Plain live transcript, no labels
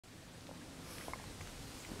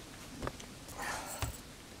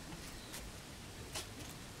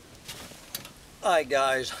Hi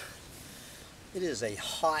guys, it is a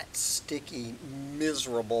hot, sticky,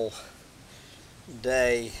 miserable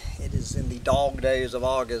day. It is in the dog days of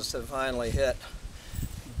August that finally hit.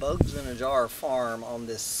 Bugs in a Jar Farm on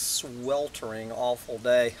this sweltering, awful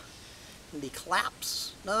day. And the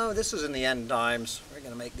collapse. No, this is in the end times. We're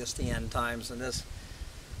going to make this the end times in this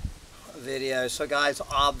video. So guys,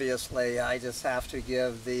 obviously I just have to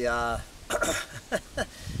give the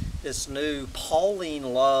this new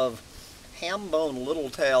Pauline Love Hambone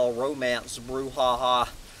Littletail romance brouhaha,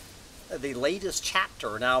 the latest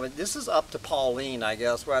chapter. Now this is up to Pauline, I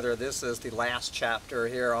guess, whether this is the last chapter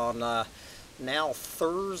here on now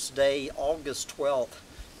Thursday, August 12th,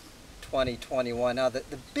 2021. Now the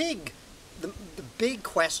big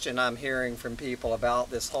question I'm hearing from people about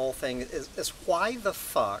this whole thing is why the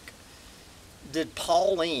fuck did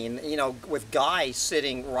Pauline, you know, with Guy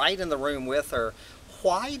sitting right in the room with her,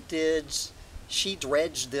 why did she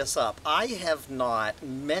dredged this up? I have not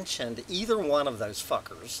mentioned either one of those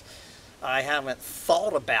fuckers. I haven't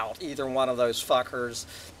thought about either one of those fuckers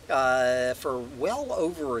for well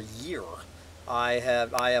over a year. I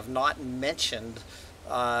have not mentioned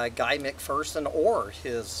Guy McPherson or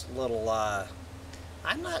his little,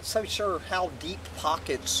 I'm not so sure how deep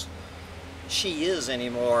pockets she is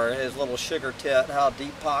anymore, his little sugar tit, how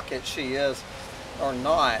deep pockets she is or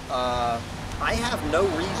not. I have no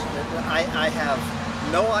reason, I have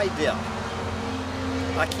no idea.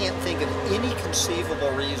 I can't think of any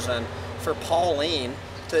conceivable reason for Pauline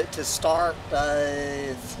to start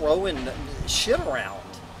throwing shit around.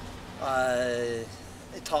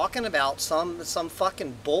 Talking about some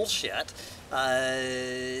fucking bullshit.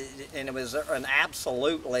 And it was an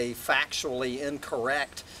absolutely factually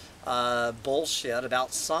incorrect bullshit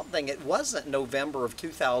about something. It wasn't November of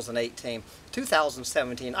 2018,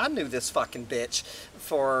 2017. I knew this fucking bitch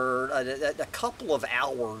for a couple of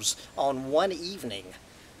hours on one evening,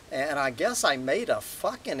 and I guess I made a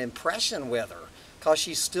fucking impression with her because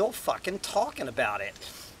she's still fucking talking about it.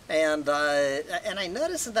 And I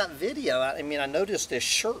noticed in that video, I mean, I noticed this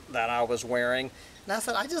shirt that I was wearing, and I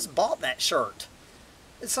said, I just bought that shirt.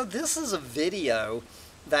 And so this is a video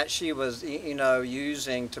that she was, you know,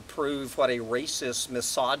 using to prove what a racist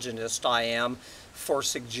misogynist I am for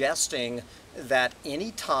suggesting that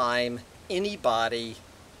anytime anybody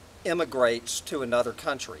immigrates to another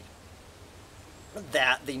country,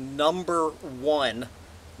 that the #1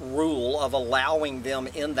 rule of allowing them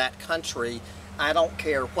in that country, I don't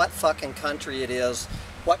care what fucking country it is,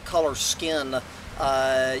 what color skin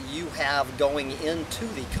you have going into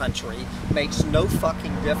the country, makes no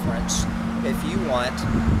fucking difference. If you want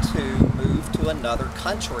to move to another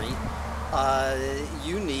country,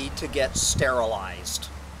 you need to get sterilized.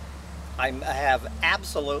 I have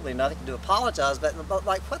absolutely nothing to apologize, but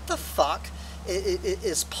like, what the fuck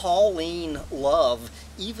is Pauline Love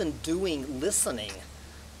even doing listening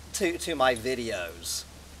to my videos?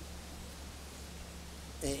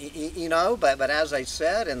 You know, but as I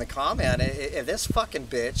said in the comment, if this fucking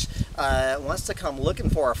bitch wants to come looking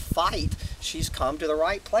for a fight, she's come to the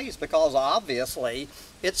right place, because obviously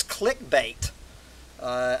it's clickbait.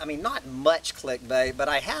 I mean, not much clickbait, but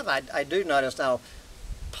I do notice now,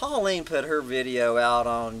 Pauline put her video out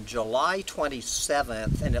on July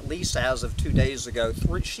 27th, and at least as of 2 days ago,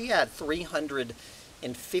 she had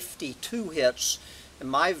 352 hits. And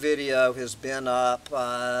my video has been up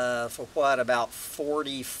for what, about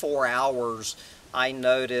 44 hours. I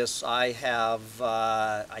notice I have,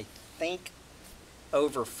 I think,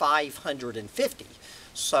 over 550.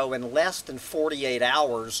 So in less than 48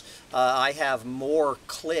 hours, I have more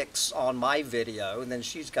clicks on my video than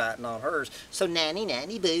she's gotten on hers. So nanny,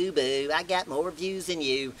 nanny, boo, boo, I got more views than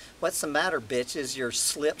you. What's the matter, bitch? Is your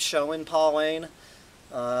slip showing, Pauline?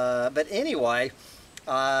 But anyway,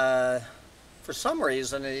 for some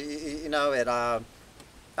reason, you know,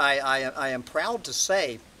 I am proud to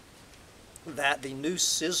say that the new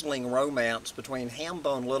sizzling romance between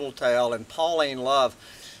Hambone Littletail and Pauline Love,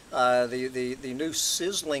 the new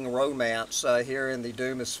sizzling romance here in the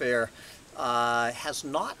Doomosphere, has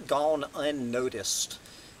not gone unnoticed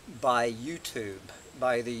by YouTube,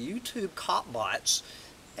 by the YouTube copbots.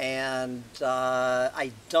 And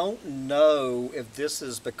I don't know if this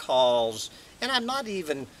is because, and I'm not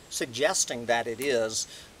even suggesting that it is,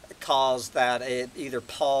 because that either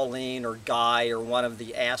Pauline or Guy or one of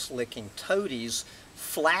the ass-licking toadies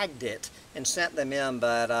flagged it and sent them in,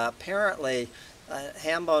 but apparently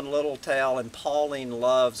Hambone Littletail and Pauline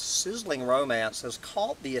Love's sizzling romance has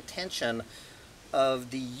caught the attention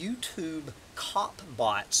of the YouTube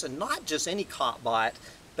copbots, and not just any copbot,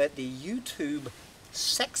 but the YouTube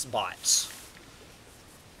sex bots.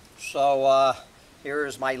 So Here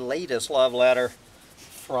is my latest love letter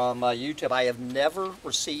from YouTube. I have never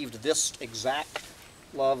received this exact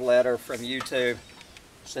love letter from YouTube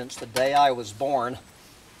since the day I was born.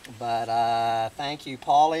 But thank you,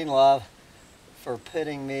 Pauline, love, for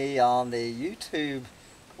putting me on the YouTube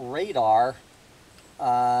radar.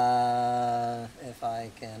 If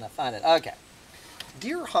I can find it. Okay.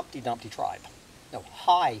 Dear Humpty Dumpty Tribe. No,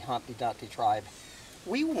 hi Humpty Dumpty Tribe.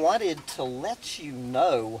 We wanted to let you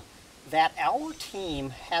know that our team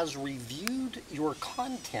has reviewed your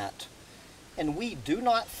content, and we do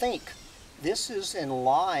not think this is in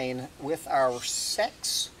line with our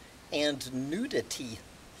sex and nudity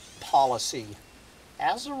policy.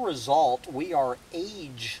 As a result, we are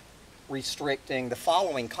age restricting the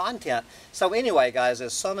following content. So anyway, guys,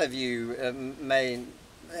 as some of you may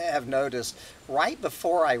have noticed, right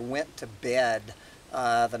before I went to bed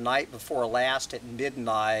the night before last at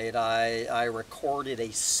midnight, I recorded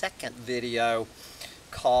a second video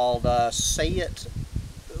called Say It,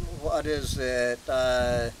 what is it?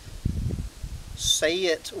 Say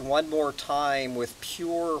It One More Time with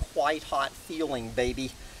Pure White Hot Feeling,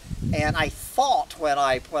 baby. And I thought when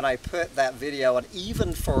I put that video, and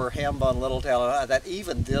even for Hambone Littletail, that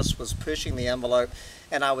even this was pushing the envelope,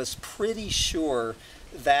 and I was pretty sure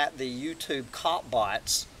that the YouTube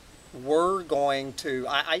Copbots were going to,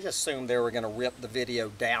 I assumed they were going to rip the video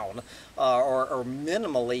down or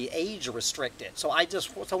minimally age restrict it. So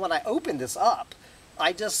when I opened this up,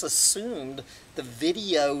 I just assumed the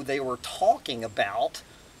video they were talking about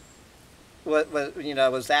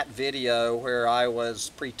was that video where I was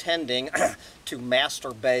pretending to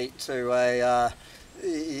masturbate to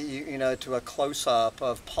a close-up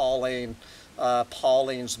of Pauline's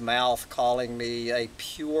mouth, calling me a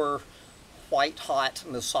pure white-hot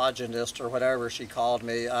misogynist or whatever she called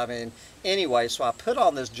me. I mean, anyway, so I put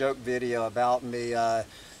on this joke video about me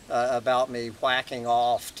whacking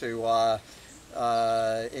off to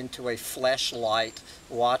into a fleshlight,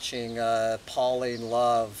 watching Pauline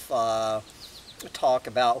Love talk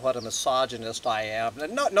about what a misogynist I am,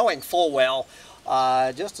 not knowing full well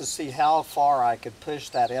just to see how far I could push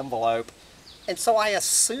that envelope. And so I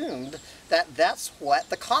assumed that that's what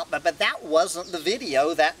the Copbot, but that wasn't the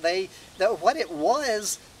video what it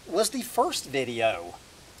was the first video.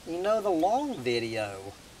 You know, the long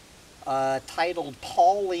video titled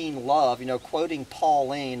Pauline Love, quoting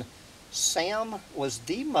Pauline, Sam was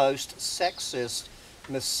the most sexist,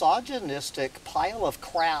 misogynistic pile of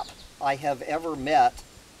crap I have ever met,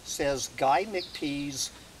 says Guy McPee's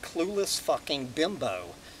clueless fucking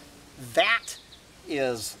bimbo. That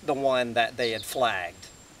is the one that they had flagged.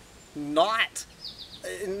 Not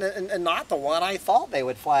the one I thought they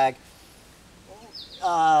would flag.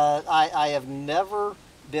 I have never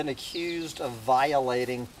been accused of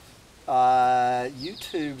violating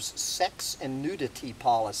YouTube's sex and nudity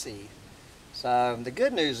policy. So the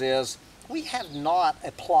good news is we have not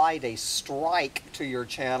applied a strike to your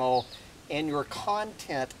channel, and your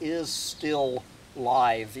content is still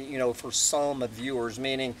live, for some viewers,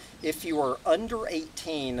 meaning if you are under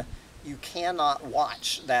 18, you cannot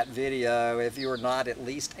watch that video if you are not at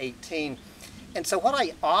least 18. And so what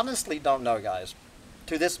I honestly don't know, guys,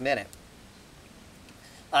 to this minute,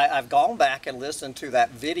 I've gone back and listened to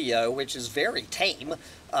that video, which is very tame.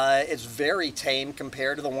 It's very tame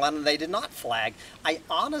compared to the one they did not flag. I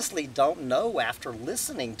honestly don't know, after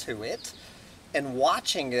listening to it and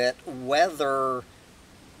watching it, whether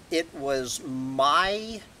it was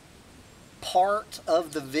my part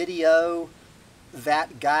of the video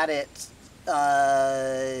that got it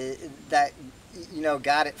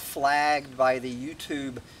got it flagged by the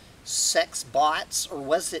YouTube sex bots, or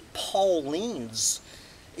was it Pauline's?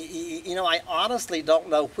 I honestly don't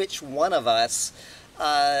know which one of us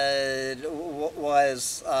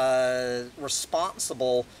was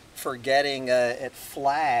responsible for getting it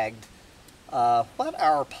flagged. What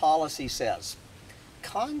our policy says: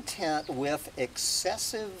 content with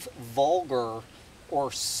excessive, vulgar,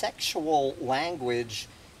 or sexual language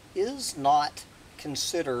is not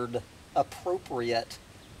considered appropriate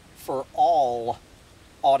for all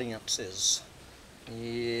audiences.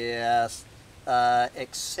 Yes.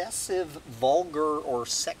 Excessive, vulgar, or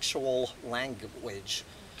sexual language,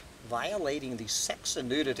 violating the sex and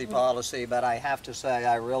nudity policy. But I have to say,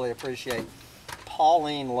 I really appreciate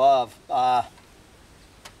Pauline Love.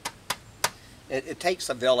 It takes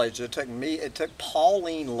a village. It took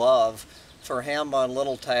Pauline Love for Hambone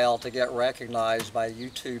Littletail to get recognized by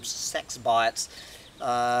YouTube's sex bots.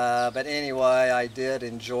 But anyway, I did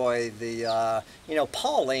enjoy the, you know,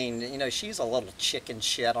 Pauline, you know, she's a little chicken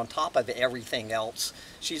shit on top of everything else.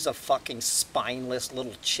 She's a fucking spineless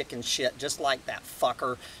little chicken shit, just like that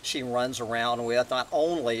fucker she runs around with. Not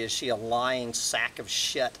only is she a lying sack of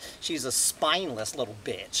shit, she's a spineless little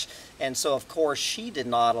bitch. And so, of course, she did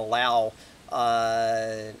not allow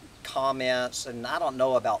comments, and I don't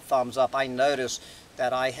know about thumbs up. I noticed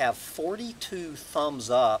that I have 42 thumbs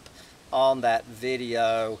up on that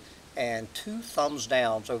video and 2 thumbs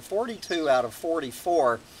down, so 42 out of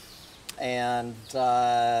 44, and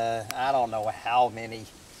I don't know how many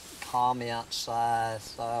comments, so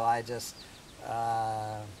I just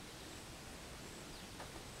oh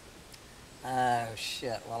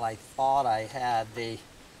shit, well, I thought I had the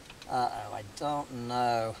I don't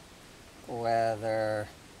know whether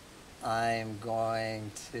I'm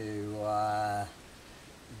going to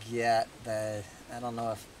get the, I don't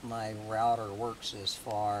know if my router works this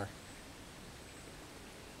far.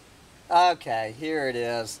 Okay, here it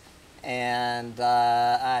is. And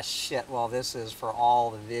shit, well, this is for all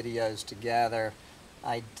the videos together.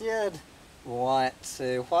 I did want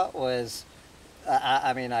to, what was,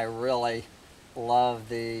 I mean, I really love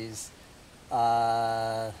these.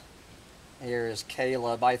 Here's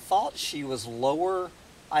Caleb. I thought she was lower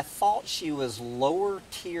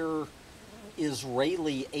tier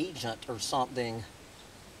Israeli agent or something.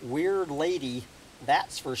 Weird lady,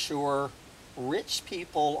 that's for sure. Rich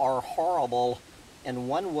people are horrible in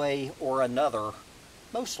one way or another.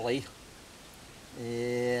 Mostly.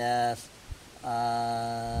 Yes.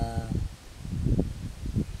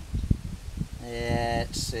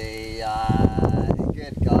 Let's see.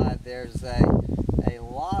 Good God, there's a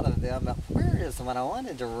lot of them. Where is the one? I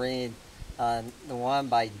wanted to read the one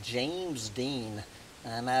by James Dean.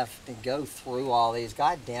 I'm gonna have to go through all these.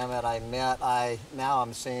 God damn it! Now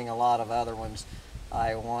I'm seeing a lot of other ones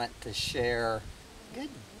I want to share. Good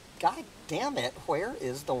God damn it! Where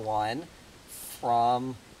is the one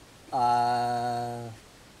from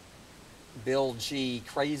Bill G?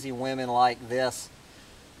 Crazy women like this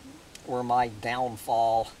were my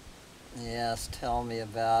downfall. Yes, tell me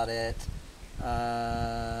about it.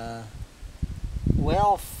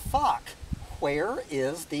 Well, fuck. Where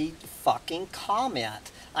is the fucking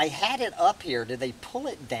comment? I had it up here. Did they pull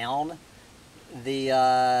it down?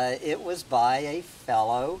 It was by a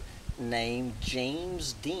fellow named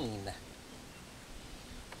James Dean.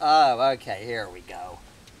 Oh, okay, here we go.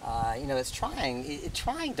 You know, it's trying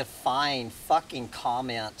to find fucking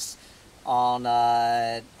comments on,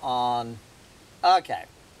 okay.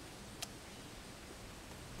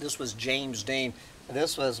 This was James Dean.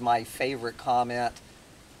 This was my favorite comment.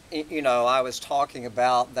 You know, I was talking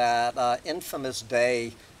about that infamous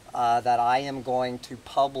day that I am going to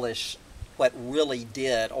publish what really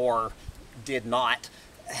did or did not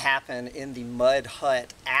happen in the Mud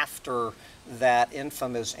Hut after that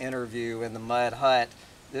infamous interview in the Mud Hut.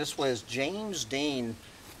 This was James Dean,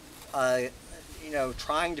 you know,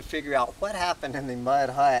 trying to figure out what happened in the Mud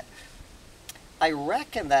Hut. I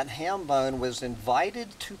reckon that Hambone was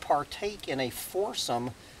invited to partake in a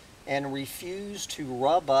foursome and refused to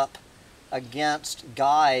rub up against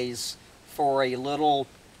guys for a little.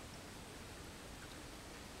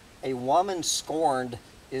 A woman scorned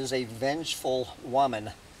is a vengeful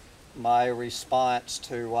woman. My response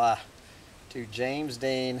to James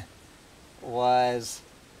Dean was,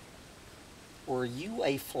 were you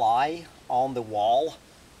a fly on the wall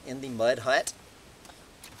in the Mud Hut?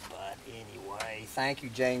 But anyway, thank you,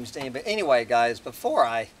 James Dean. But anyway, guys, before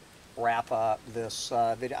I wrap up this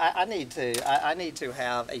video, I need to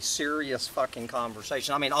have a serious fucking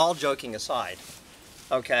conversation. I mean, all joking aside,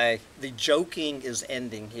 okay, the joking is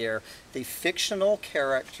ending here. The fictional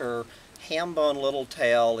character Hambone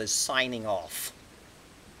Littletail is signing off,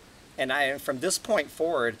 and from this point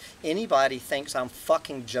forward, anybody thinks I'm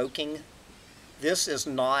fucking joking, this is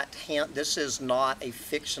not a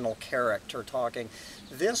fictional character talking.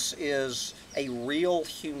 This is a real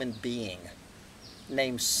human being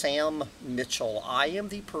named Sam Mitchell. I am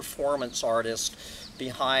the performance artist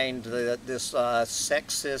behind this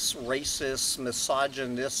sexist, racist,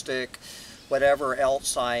 misogynistic, whatever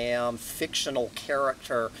else I am, fictional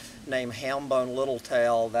character named Hambone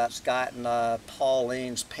Littletail that's gotten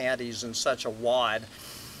Pauline's panties in such a wad,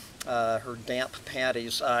 her damp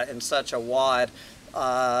panties in such a wad.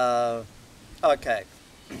 Okay.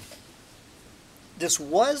 This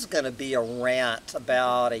was going to be a rant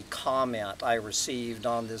about a comment I received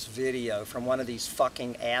on this video from one of these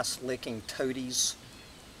fucking ass-licking toadies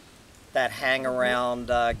that hang around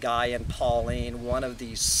Guy and Pauline, one of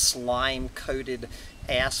these slime-coated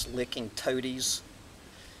ass-licking toadies.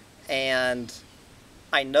 And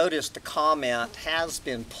I noticed the comment has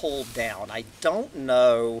been pulled down. I don't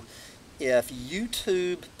know if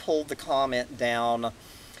YouTube pulled the comment down,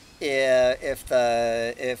 if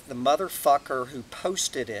the motherfucker who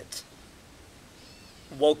posted it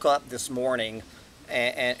woke up this morning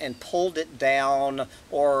and pulled it down,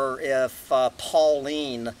 or if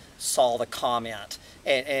Pauline saw the comment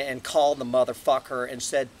and called the motherfucker and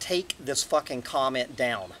said, take this fucking comment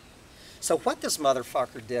down. So what this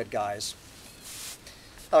motherfucker did, guys,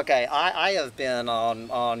 okay, I have been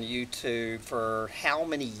on YouTube for how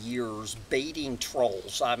many years baiting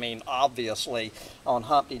trolls. I mean, obviously, on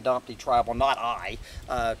Humpty Dumpty Tribe, well, not I,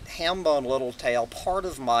 Hambone, Littletail, part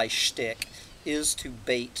of my shtick is to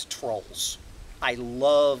bait trolls. I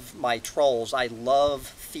love my trolls. I love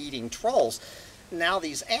feeding trolls. Now,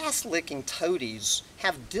 these ass-licking toadies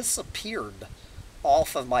have disappeared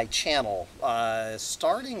off of my channel.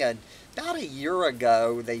 Starting about a year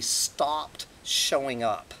ago, they stopped showing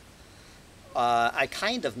up. I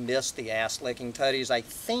kind of missed the ass-licking toadies. I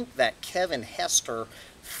think that Kevin Hester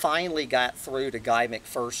finally got through to Guy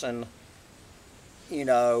McPherson, you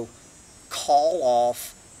know, call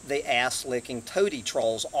off the ass-licking toady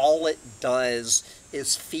trolls. All it does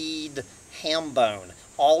is feed Hambone.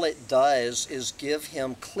 All it does is give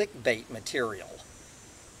him clickbait material.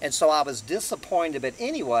 And so I was disappointed, but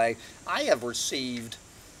anyway, I have received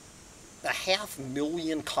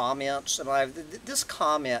 500,000 comments, and this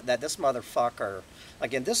comment that this motherfucker,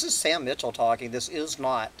 again, this is Sam Mitchell talking, this is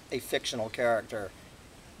not a fictional character.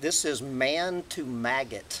 This is man to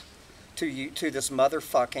maggot to this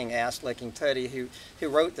motherfucking ass-licking toady who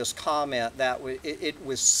wrote this comment that it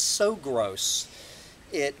was so gross.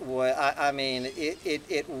 It was, I mean,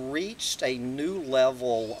 it reached a new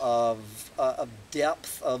level of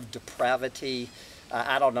depth of depravity.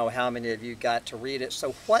 I don't know how many of you got to read it.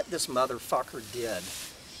 So what this motherfucker did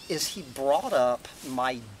is he brought up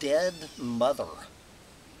my dead mother.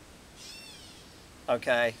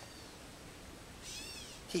 Okay?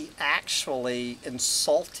 He actually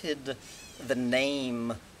insulted the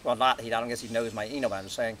name, well, not, I don't guess he knows my, you know what I'm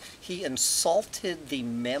saying. He insulted the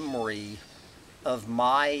memory of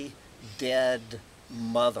my dead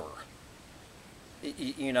mother.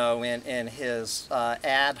 You know, in his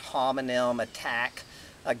ad hominem attack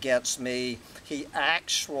against me, he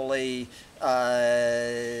actually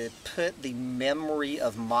put the memory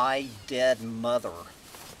of my dead mother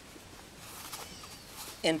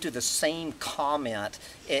into the same comment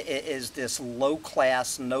as this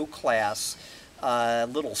low-class, no-class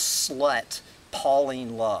little slut,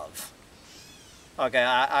 Pauline Love. Okay,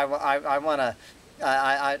 I want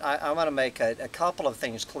to make a couple of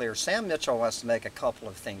things clear. Sam Mitchell wants to make a couple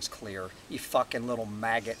of things clear, you fucking little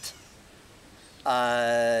maggot.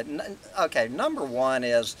 Okay, number one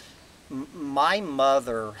is my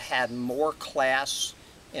mother had more class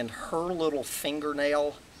in her little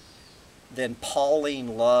fingernail than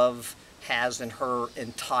Pauline Love has in her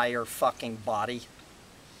entire fucking body.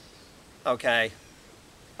 Okay?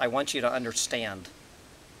 I want you to understand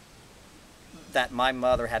that my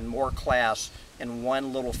mother had more class in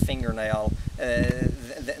one little fingernail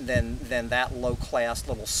than that low-class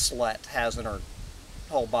little slut has in her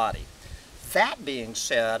whole body. That being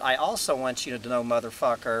said, I also want you to know,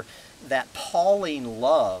 motherfucker, that Pauline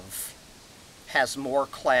Love has more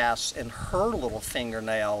class in her little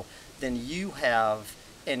fingernail than you have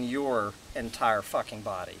in your entire fucking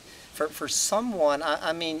body. For someone,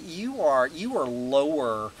 I mean, you are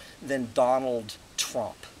lower than Donald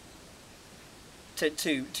Trump.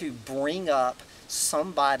 To bring up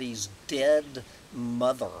somebody's dead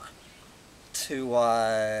mother to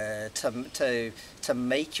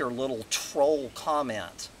make your little troll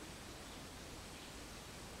comment.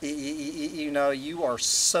 You know, you are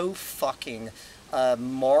so fucking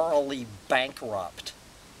morally bankrupt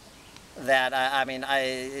that I mean,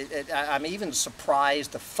 I'm even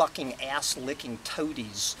surprised the fucking ass-licking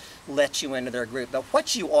toadies let you into their group. But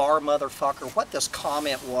what you are, motherfucker, what this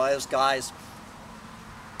comment was, guys,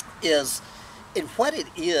 is what it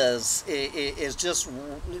is just,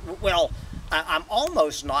 well, I'm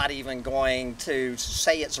almost not even going to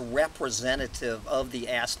say it's representative of the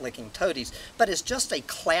ass-licking toadies, but it's just a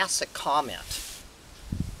classic comment.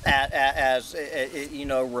 As you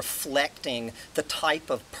know, reflecting the type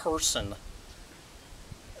of person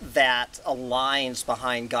that aligns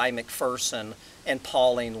behind Guy McPherson and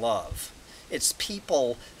Pauline Love. It's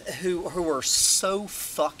people who are so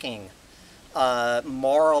fucking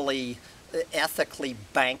morally, ethically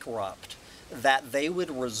bankrupt that they would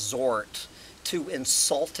resort to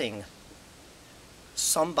insulting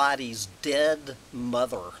somebody's dead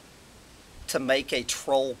mother to make a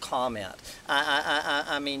troll comment.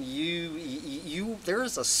 I mean, there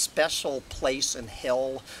is a special place in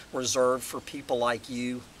hell reserved for people like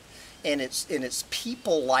you, and it's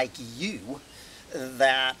people like you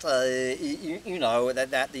that you know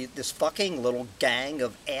this fucking little gang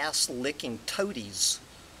of ass-licking toadies.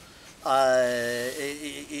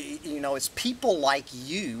 You know, it's people like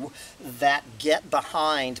you that get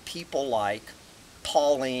behind people like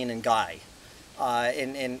Pauline and Guy,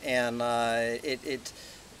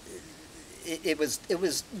 it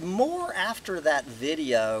was more after that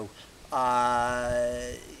video.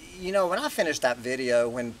 You know, when I finished that video,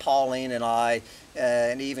 when Pauline and I,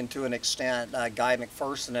 and even to an extent Guy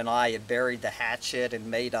McPherson and I, had buried the hatchet and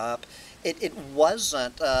made up, it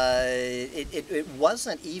wasn't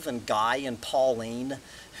even Guy and Pauline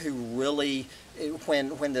who really,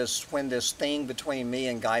 when this thing between me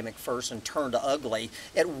and Guy McPherson turned ugly,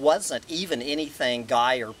 it wasn't even anything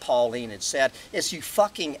Guy or Pauline had said. It's you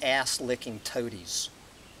fucking ass-licking toadies.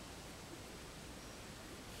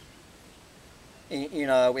 You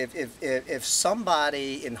know, if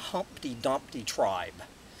somebody in Humpty Dumpty tribe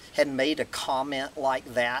had made a comment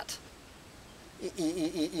like that,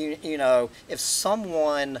 you know, if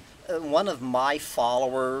someone, one of my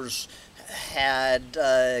followers had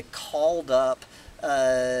called up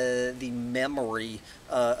the memory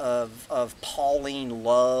of Pauline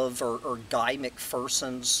Love or Guy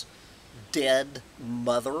McPherson's dead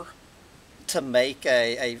mother to make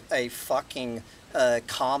a fucking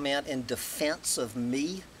comment in defense of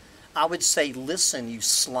me, I would say, listen, you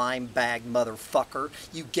slime bag motherfucker,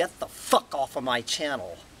 you get the fuck off of my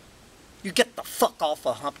channel. You get the fuck off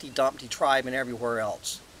of Humpty Dumpty tribe and everywhere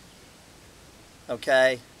else.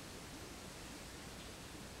 Okay?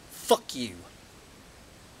 Fuck you.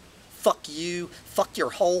 Fuck you. Fuck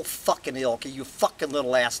your whole fucking ilk, you fucking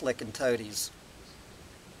little ass-licking toadies.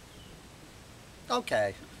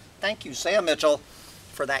 Okay. Thank you, Sam Mitchell,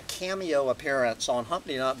 for that cameo appearance on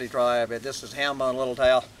Humpty Dumpty Tribe. This is Hambone,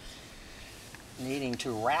 Littletail, needing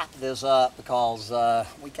to wrap this up because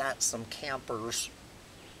we got some campers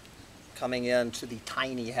coming into the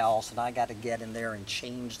tiny house, and I got to get in there and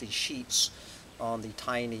change the sheets on the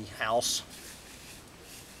tiny house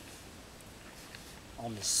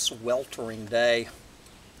on this sweltering day.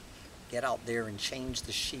 Get out there and change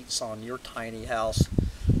the sheets on your tiny house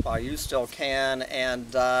while you still can.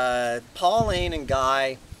 And Pauline and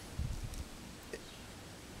Guy,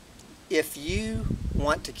 if you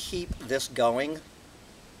want to keep this going,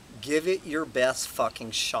 give it your best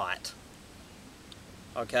fucking shot.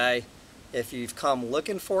 Okay? If you've come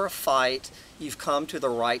looking for a fight, you've come to the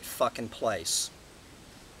right fucking place.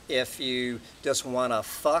 If you just want to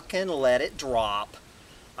fucking let it drop,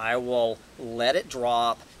 I will let it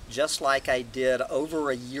drop just like I did over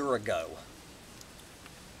a year ago.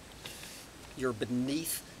 You're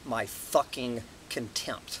beneath my fucking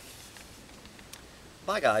contempt.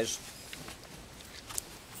 Bye, guys.